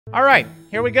All right,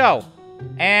 here we go.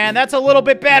 And that's a little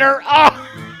bit better.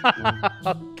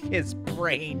 Oh, his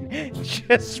brain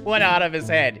just went out of his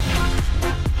head.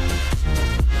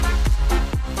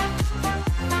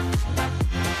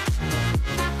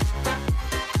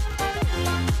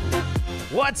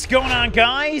 What's going on,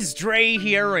 guys? Drae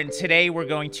here, and today we're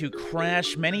going to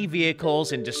crash many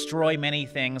vehicles and destroy many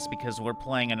things because we're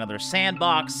playing another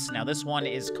Sandbox. Now, this one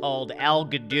is called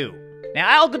Algodoo.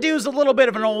 Now, Algodoo is a little bit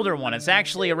of an older one. It's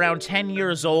actually around 10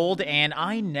 years old, and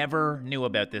I never knew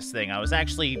about this thing. I was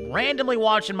actually randomly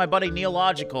watching my buddy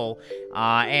Neological,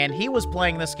 and he was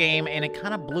playing this game, and it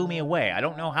kind of blew me away. I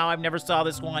don't know how I've never saw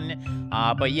this one,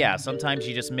 but yeah, sometimes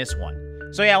you just miss one.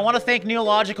 So yeah, I want to thank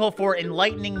Neological for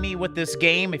enlightening me with this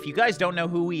game. If you guys don't know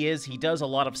who he is, he does a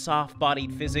lot of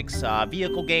soft-bodied physics,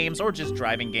 vehicle games, or just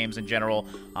driving games in general.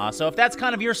 So if that's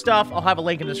kind of your stuff, I'll have a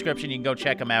link in the description. You can go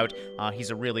check him out. He's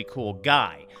a really cool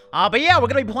guy. But yeah, we're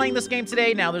going to be playing this game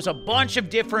today. Now, there's a bunch of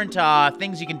different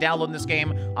things you can download in this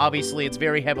game. Obviously, it's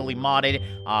very heavily modded.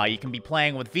 You can be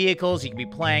playing with vehicles. You can be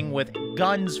playing with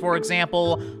guns, for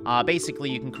example. Basically,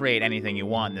 you can create anything you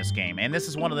want in this game. And this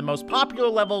is one of the most popular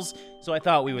levels, so I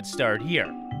thought we would start here.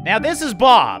 Now, this is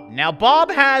Bob. Now, Bob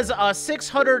has a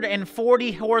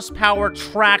 640 horsepower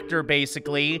tractor,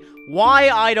 basically. Why,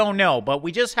 I don't know, but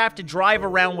we just have to drive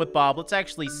around with Bob. Let's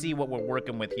actually see what we're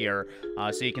working with here.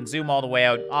 So you can zoom all the way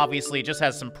out. Obviously, it just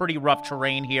has some pretty rough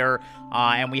terrain here,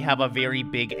 and we have a very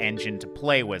big engine to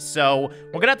play with. So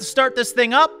we're gonna have to start this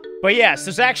thing up. But yes,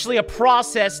 there's actually a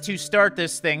process to start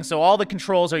this thing, so all the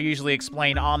controls are usually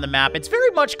explained on the map. It's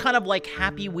very much kind of like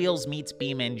Happy Wheels meets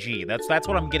BeamNG. That's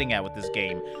what I'm getting at with this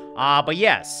game. But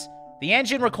yes, the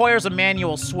engine requires a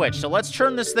manual switch, so let's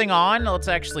turn this thing on. Let's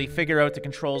actually figure out the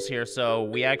controls here. So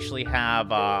we actually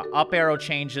have up arrow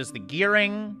changes the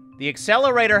gearing. The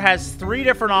accelerator has 3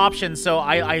 different options, so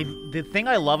the thing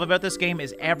I love about this game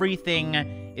is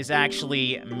everything is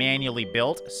actually manually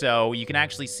built, so you can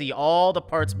actually see all the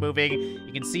parts moving.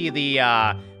 You can see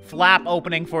the flap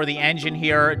opening for the engine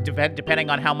here, depending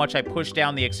on how much I push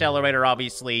down the accelerator,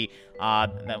 obviously. I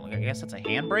guess that's a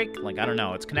handbrake? Like, I don't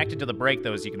know. It's connected to the brake,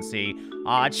 though, as you can see.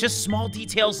 It's just small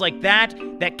details like that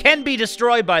can be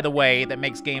destroyed, by the way, that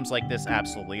makes games like this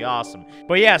absolutely awesome.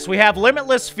 But yes, we have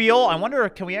limitless fuel. I wonder,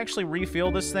 can we actually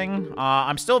refuel this thing?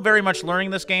 I'm still very much learning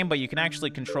this game, but you can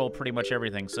actually control pretty much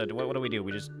everything. So what do we do?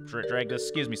 We just drag this?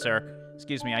 Excuse me, sir.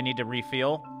 Excuse me, I need to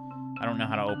refuel. I don't know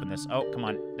how to open this. Oh, come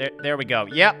on. There we go.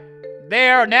 Yep.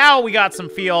 There, now we got some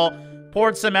fuel.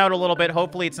 Poured some out a little bit.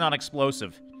 Hopefully it's not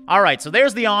explosive. All right, so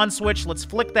there's the on switch. Let's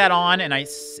flick that on, and it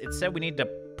said we need to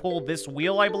pull this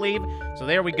wheel, I believe. So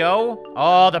there we go.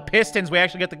 Oh, the pistons. We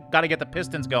actually gotta get the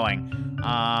pistons going. Do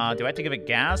I have to give it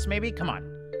gas, maybe? Come on.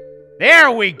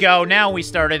 There we go. Now we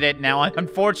started it. Now,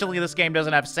 unfortunately, this game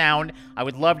doesn't have sound. I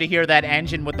would love to hear that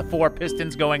engine with the 4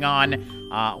 pistons going on.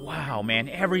 Wow, man.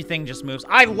 Everything just moves.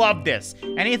 I love this.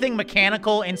 Anything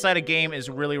mechanical inside a game is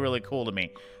really, really cool to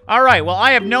me. All right. Well,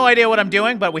 I have no idea what I'm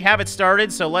doing, but we have it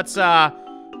started. So let's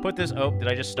put this... Oh, did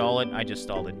I just stall it? I just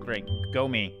stalled it. Great. Go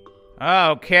me.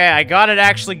 Okay, I got it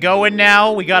actually going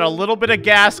now. We got a little bit of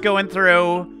gas going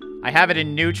through. I have it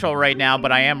in neutral right now,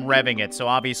 but I am revving it, so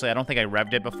obviously I don't think I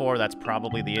revved it before. That's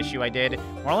probably the issue I did.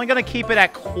 We're only going to keep it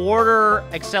at quarter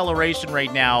acceleration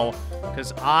right now,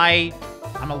 because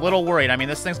I'm a little worried. I mean,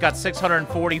 this thing's got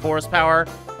 640 horsepower.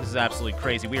 This is absolutely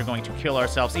crazy. We are going to kill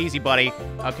ourselves. Easy, buddy.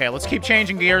 Okay, let's keep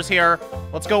changing gears here.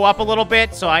 Let's go up a little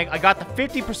bit. So I got the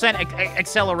 50%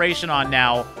 acceleration on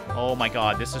now. Oh my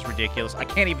god, this is ridiculous. I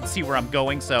can't even see where I'm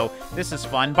going, so this is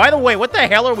fun. By the way, what the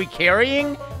hell are we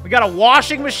carrying? We got a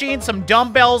washing machine, some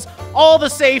dumbbells, all the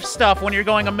safe stuff when you're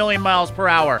going 1,000,000 miles per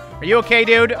hour. Are you okay,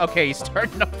 dude? Okay, he's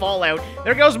starting to fall out.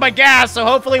 There goes my gas, so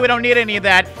hopefully we don't need any of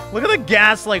that. Look at the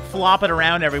gas, like, flopping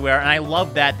around everywhere, and I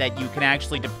love that you can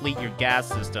actually deplete your gas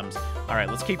systems. All right,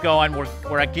 let's keep going.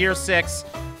 We're at gear 6.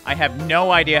 I have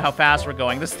no idea how fast we're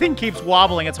going. This thing keeps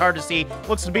wobbling. It's hard to see.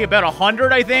 Looks to be about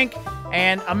 100, I think.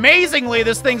 And amazingly,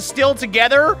 this thing's still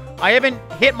together. I haven't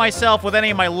hit myself with any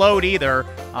of my load either.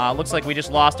 Looks like we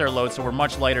just lost our load, so we're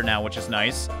much lighter now, which is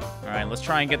nice. All right, let's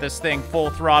try and get this thing full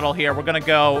throttle here. We're gonna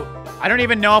go... I don't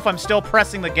even know if I'm still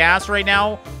pressing the gas right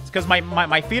now. It's because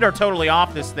my feet are totally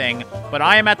off this thing. But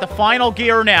I am at the final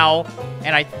gear now.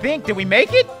 And I think... Did we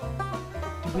make it?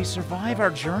 Did we survive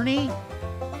our journey?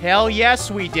 Hell yes,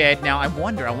 we did. Now, I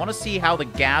want to see how the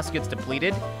gas gets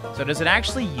depleted. So does it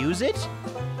actually use it?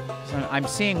 So I'm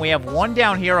seeing we have one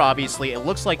down here, obviously. It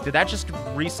looks like, did that just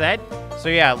reset? So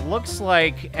yeah, it looks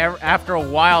like after a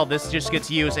while, this just gets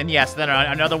used. And yes, then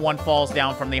another one falls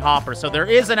down from the hopper. So there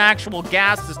is an actual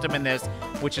gas system in this,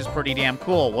 which is pretty damn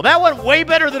cool. Well, that went way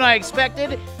better than I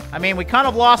expected. I mean, we kind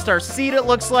of lost our seat, it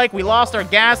looks like. We lost our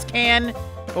gas can,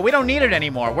 but we don't need it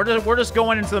anymore. We're just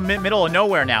going into the middle of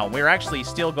nowhere now. We're actually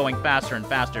still going faster and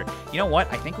faster. You know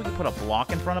what? I think we can put a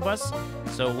block in front of us.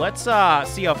 So let's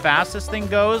see how fast this thing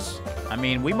goes. I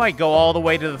mean, we might go all the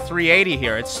way to the 380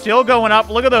 here. It's still going up.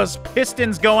 Look at those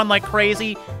pistons going like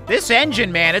crazy. This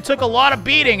engine, man, it took a lot of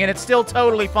beating, and it's still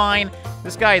totally fine.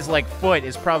 This guy's, like, foot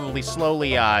is probably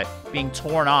slowly being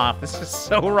torn off. This is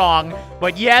so wrong.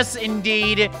 But yes,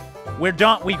 indeed, we're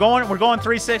done. We're going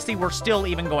 360. We're still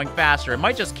even going faster. It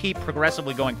might just keep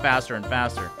progressively going faster and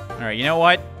faster. All right, you know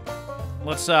what?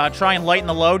 Let's try and lighten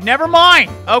the load. Never mind!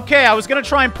 Okay, I was gonna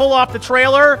try and pull off the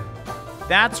trailer.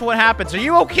 That's what happens. Are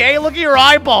you okay? Look at your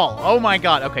eyeball. Oh my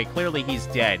god. Okay, clearly he's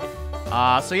dead.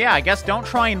 So yeah, I guess don't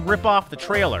try and rip off the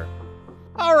trailer.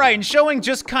 Alright, and showing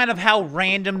just kind of how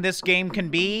random this game can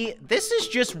be, this is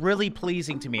just really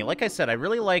pleasing to me. Like I said, I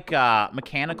really like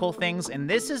mechanical things, and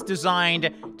this is designed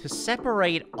to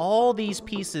separate all these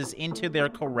pieces into their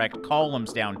correct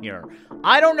columns down here.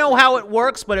 I don't know how it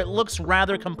works, but it looks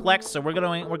rather complex, so we're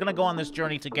gonna go on this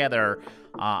journey together.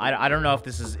 I don't know if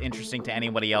this is interesting to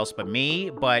anybody else but me,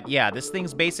 but yeah, this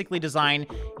thing's basically designed...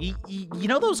 You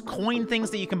know those coin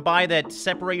things that you can buy that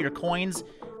separate your coins?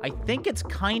 I think it's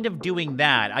kind of doing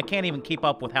that. I can't even keep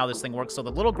up with how this thing works. So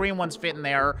the little green ones fit in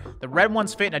there. The red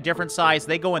ones fit in a different size.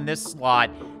 They go in this slot.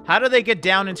 How do they get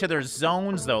down into their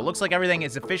zones, though? It looks like everything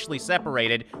is officially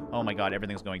separated. Oh my god,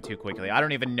 everything's going too quickly. I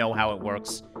don't even know how it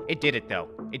works. It did it, though.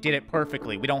 It did it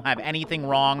perfectly. We don't have anything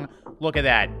wrong. Look at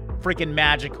that. Freaking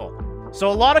magical. So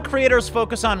a lot of creators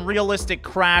focus on realistic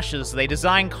crashes. They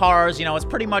design cars, you know, it's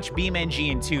pretty much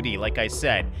BeamNG in 2D, like I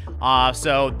said.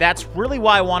 So that's really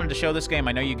why I wanted to show this game.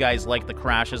 I know you guys like the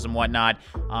crashes and whatnot.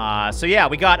 So yeah,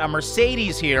 we got a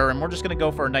Mercedes here, and we're just gonna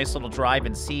go for a nice little drive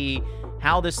and see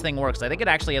how this thing works. I think it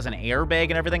actually has an airbag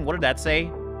and everything. What did that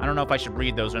say? I don't know if I should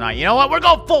read those or not. You know what? We're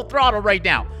going full throttle right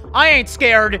now. I ain't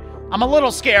scared. I'm a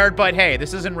little scared, but hey,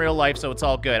 this isn't real life, so it's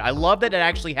all good. I love that it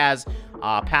actually has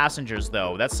passengers,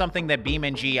 though. That's something that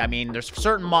BeamNG, I mean, there's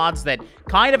certain mods that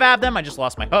kind of have them. I just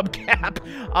lost my hubcap.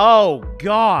 Oh,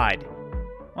 God.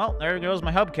 Well, there goes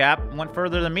my hubcap. Went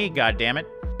further than me, goddammit.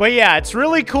 But yeah, it's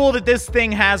really cool that this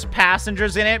thing has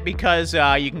passengers in it because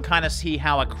you can kind of see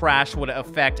how a crash would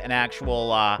affect an actual,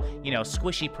 you know,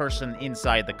 squishy person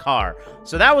inside the car.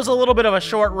 So that was a little bit of a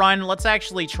short run. Let's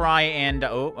actually try and...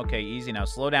 oh, okay, easy now.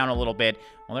 Slow down a little bit.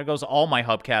 Well, there goes all my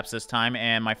hubcaps this time,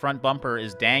 and my front bumper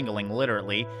is dangling,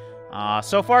 literally.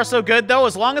 So far, so good, though.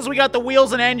 As long as we got the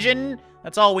wheels and engine,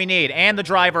 that's all we need. And the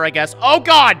driver, I guess. Oh,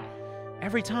 God!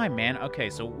 Every time, man.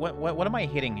 Okay, so what am I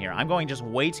hitting here? I'm going just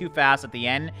way too fast at the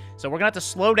end, so we're gonna have to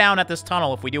slow down at this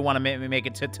tunnel if we do want to make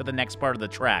it to the next part of the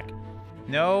track.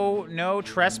 No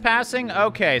trespassing?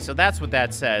 Okay, so that's what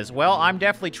that says. Well, I'm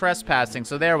definitely trespassing,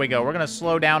 so there we go. We're gonna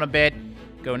slow down a bit,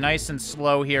 go nice and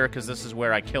slow here, because this is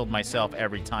where I killed myself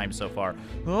every time so far.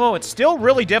 Oh, it's still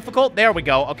really difficult. There we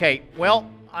go. Okay, well,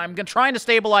 I'm trying to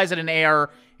stabilize it in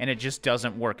air, and it just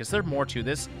doesn't work. Is there more to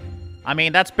this? I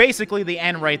mean, that's basically the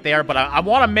end right there, but I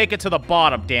want to make it to the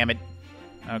bottom, damn it.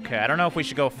 Okay, I don't know if we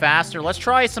should go faster. Let's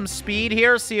try some speed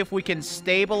here, see if we can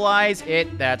stabilize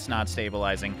it. That's not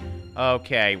stabilizing.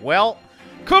 Okay, well,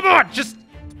 come on, just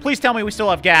please tell me we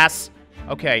still have gas.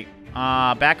 Okay,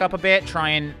 back up a bit, try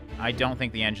and... I don't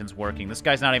think the engine's working. This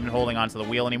guy's not even holding onto the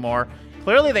wheel anymore.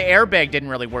 Clearly, the airbag didn't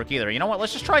really work either. You know what?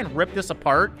 Let's just try and rip this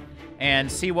apart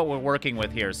and see what we're working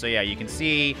with here. So yeah, you can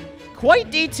see quite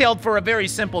detailed for a very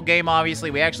simple game, obviously.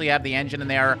 We actually have the engine in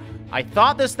there. I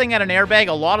thought this thing had an airbag.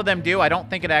 A lot of them do. I don't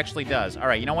think it actually does. All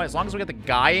right, you know what? As long as we get the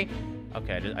guy...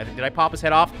 Okay, did I pop his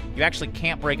head off? You actually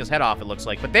can't break his head off, it looks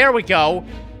like. But there we go.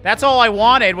 That's all I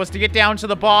wanted, was to get down to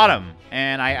the bottom.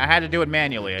 And I had to do it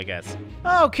manually, I guess.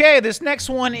 Okay, this next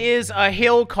one is a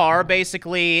hill car.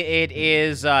 Basically, it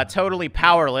is totally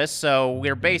powerless, so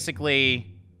we're basically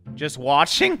just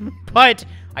watching. But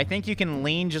I think you can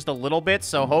lean just a little bit,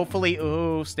 so hopefully...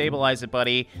 Ooh, stabilize it,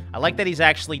 buddy. I like that he's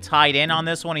actually tied in on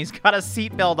this one. He's got a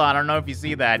seatbelt on. I don't know if you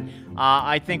see that.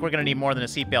 I think we're going to need more than a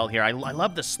seatbelt here. I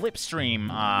love the slipstream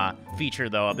feature,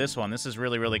 though, of this one. This is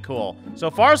really, really cool. So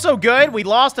far, so good. We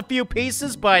lost a few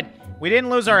pieces, but we didn't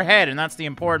lose our head, and that's the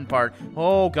important part.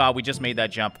 Oh, God, we just made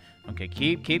that jump. Okay,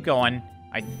 keep going.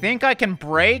 I think I can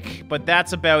brake, but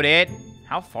that's about it.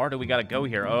 How far do we got to go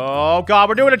here? Oh, God,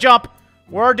 we're doing a jump.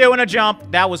 We're doing a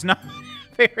jump. That was not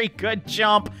a very good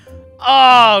jump.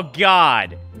 Oh,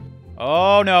 God.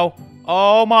 Oh, no.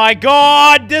 Oh, my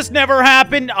God. This never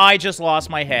happened. I just lost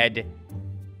my head.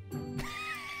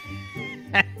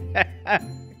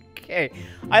 Okay.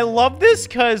 I love this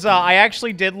because I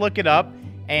actually did look it up,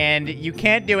 and you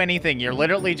can't do anything. You're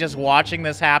literally just watching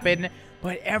this happen.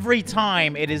 but every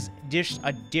time it is just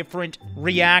a different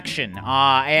reaction.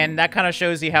 And that kind of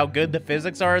shows you how good the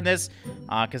physics are in this,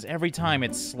 because every time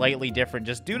it's slightly different,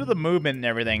 just due to the movement and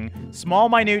everything. Small,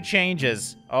 minute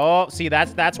changes. Oh, see,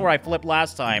 that's where I flipped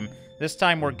last time. This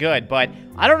time we're good, but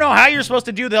I don't know how you're supposed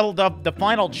to do the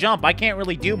final jump. I can't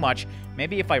really do much.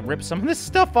 Maybe if I rip some of this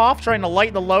stuff off, trying to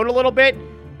lighten the load a little bit.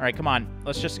 All right, come on.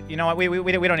 Let's just, you know what? We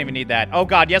don't even need that. Oh,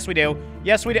 God, yes, we do.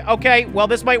 Yes, we do. Okay, well,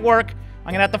 this might work.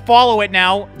 I'm gonna have to follow it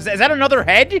now. Is that another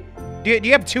head? Do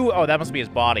you have two? Oh, that must be his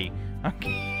body.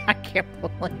 Okay, I can't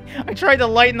believe I tried to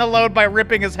lighten the load by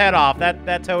ripping his head off.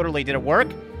 That totally, did it work?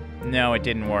 No, it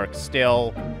didn't work.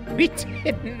 Still, we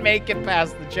didn't make it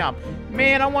past the jump.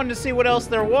 Man, I wanted to see what else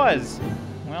there was.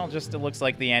 Well, just it looks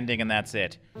like the ending and that's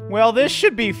it. Well, this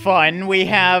should be fun. We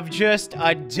have just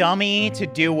a dummy to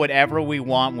do whatever we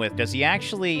want with. Does he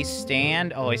actually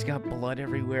stand? Oh, he's got blood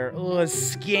everywhere. Oh,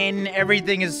 his skin.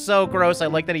 Everything is so gross. I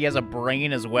like that he has a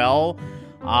brain as well.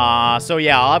 So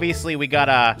yeah, obviously we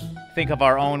gotta think of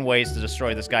our own ways to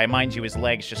destroy this guy. Mind you, his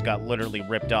legs just got literally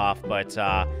ripped off, but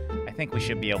I think we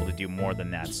should be able to do more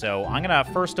than that. So I'm gonna,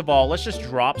 first of all, let's just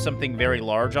drop something very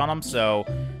large on him. So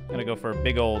I'm gonna go for a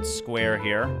big old square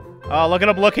here. Oh, look at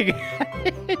him looking at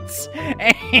it.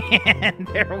 And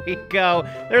there we go.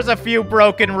 There's a few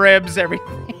broken ribs,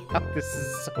 everything. Oh, this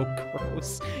is so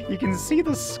gross. You can see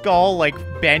the skull, like,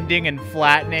 bending and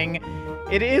flattening.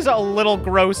 It is a little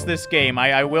gross, this game.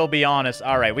 I will be honest.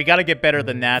 All right, we got to get better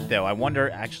than that, though. I wonder,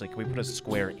 actually, can we put a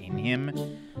square in him?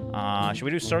 Should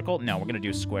we do circle? No, we're going to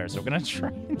do square. So we're going to try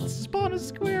and spawn a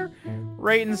square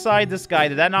right inside this guy.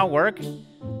 Did that not work?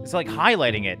 It's like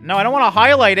highlighting it. No, I don't want to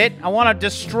highlight it. I want to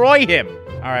destroy him.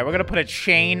 All right, we're going to put a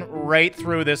chain right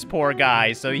through this poor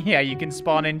guy. So, yeah, you can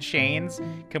spawn in chains.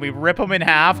 Can we rip him in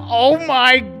half? Oh,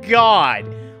 my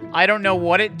God. I don't know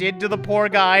what it did to the poor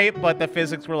guy, but the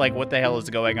physics were like, what the hell is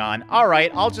going on? All right,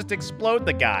 I'll just explode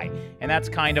the guy. And that's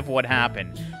kind of what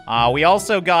happened. We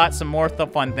also got some more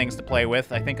fun things to play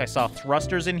with. I think I saw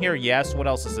thrusters in here. Yes, what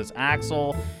else is this?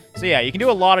 Axle. So yeah, you can do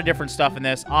a lot of different stuff in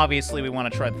this. Obviously, we want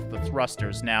to try the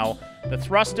thrusters. Now, the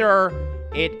thruster,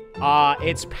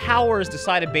 its power is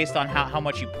decided based on how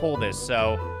much you pull this.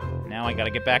 So now I got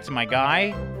to get back to my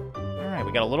guy. All right,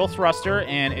 we got a little thruster,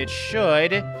 and it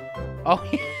should... Oh,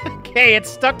 okay, it's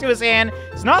stuck to his hand.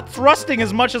 It's not thrusting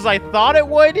as much as I thought it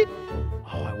would.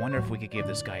 Oh, I wonder if we could give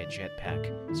this guy a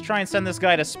jetpack. Let's try and send this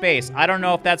guy to space. I don't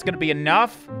know if that's going to be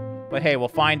enough, but hey, we'll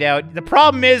find out. The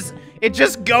problem is, it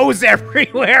just goes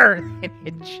everywhere, and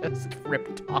it just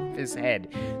ripped off his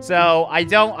head. So I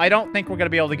don't think we're going to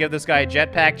be able to give this guy a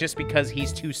jetpack just because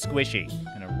he's too squishy.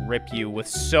 I'm going to rip you with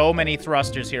so many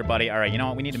thrusters here, buddy. All right, you know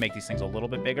what? We need to make these things a little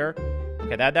bit bigger.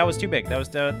 Okay, that was too big. That was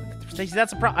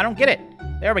that's a problem. I don't get it.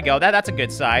 There we go. That's a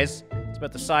good size. It's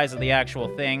about the size of the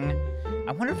actual thing.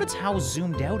 I wonder if it's how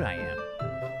zoomed out I am.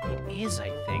 It is, I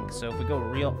think. So if we go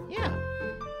real, yeah.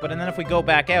 But and then if we go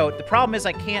back out, the problem is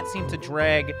I can't seem to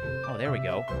drag. Oh, there we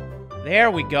go. There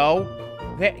we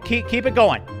go. Keep it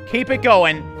going. Keep it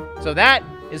going. So that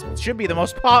should be the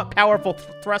most powerful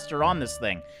thruster on this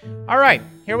thing. All right,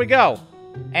 here we go.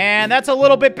 And that's a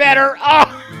little bit better.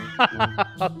 Oh!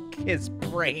 His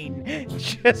brain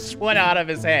just went out of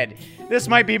his head. This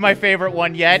might be my favorite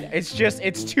one yet.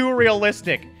 It's too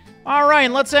realistic. All right,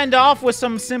 and let's end off with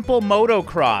some simple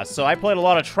motocross. So I played a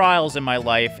lot of trials in my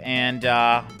life, and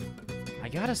I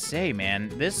gotta say, man,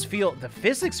 the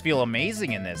physics feel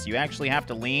amazing in this. You actually have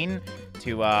to lean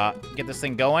to get this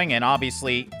thing going, and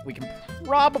obviously we can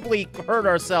probably hurt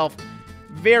ourselves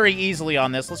very easily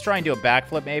on this. Let's try and do a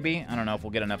backflip, maybe. I don't know if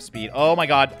we'll get enough speed. Oh my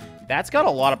God, that's got a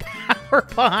lot of power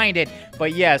behind it.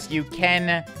 But yes, you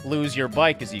can lose your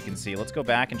bike, as you can see. Let's go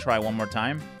back and try one more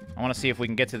time. I want to see if we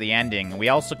can get to the ending. We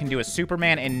also can do a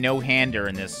Superman and no-hander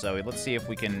in this, so let's see if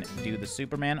we can do the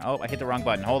Superman. Oh, I hit the wrong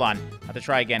button. Hold on. I have to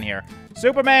try again here.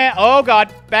 Superman! Oh,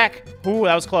 God. Back. Ooh,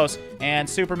 that was close. And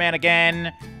Superman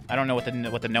again. I don't know what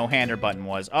the no-hander button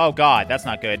was. Oh, God. That's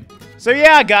not good. So,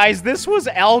 yeah, guys, this was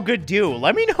Algodoo.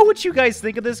 Let me know what you guys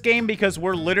think of this game, because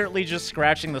we're literally just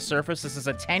scratching the surface. This is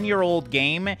a 10-year-old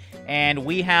game, and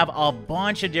we have a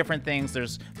bunch of different things.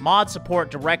 There's mod support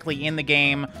directly in the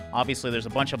game. Obviously, there's a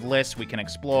bunch of lists we can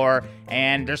explore,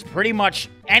 and there's pretty much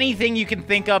anything you can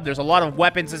think of. There's a lot of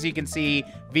weapons, as you can see.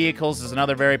 Vehicles is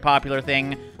another very popular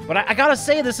thing. But I gotta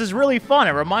say, this is really fun.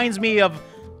 It reminds me of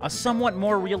a somewhat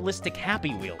more realistic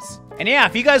Happy Wheels. And yeah,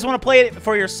 if you guys want to play it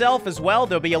for yourself as well,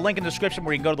 there'll be a link in the description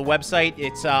where you can go to the website.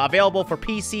 It's available for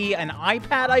PC and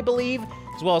iPad, I believe,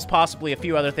 as well as possibly a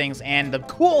few other things. And the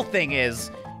cool thing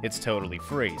is it's totally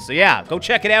free. So yeah, go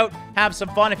check it out. Have some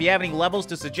fun. If you have any levels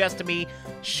to suggest to me,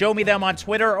 show me them on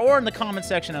Twitter or in the comment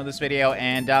section of this video,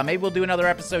 and maybe we'll do another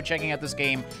episode checking out this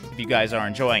game if you guys are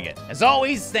enjoying it. As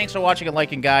always, thanks for watching and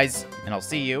liking, guys, and I'll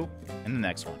see you in the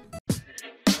next one.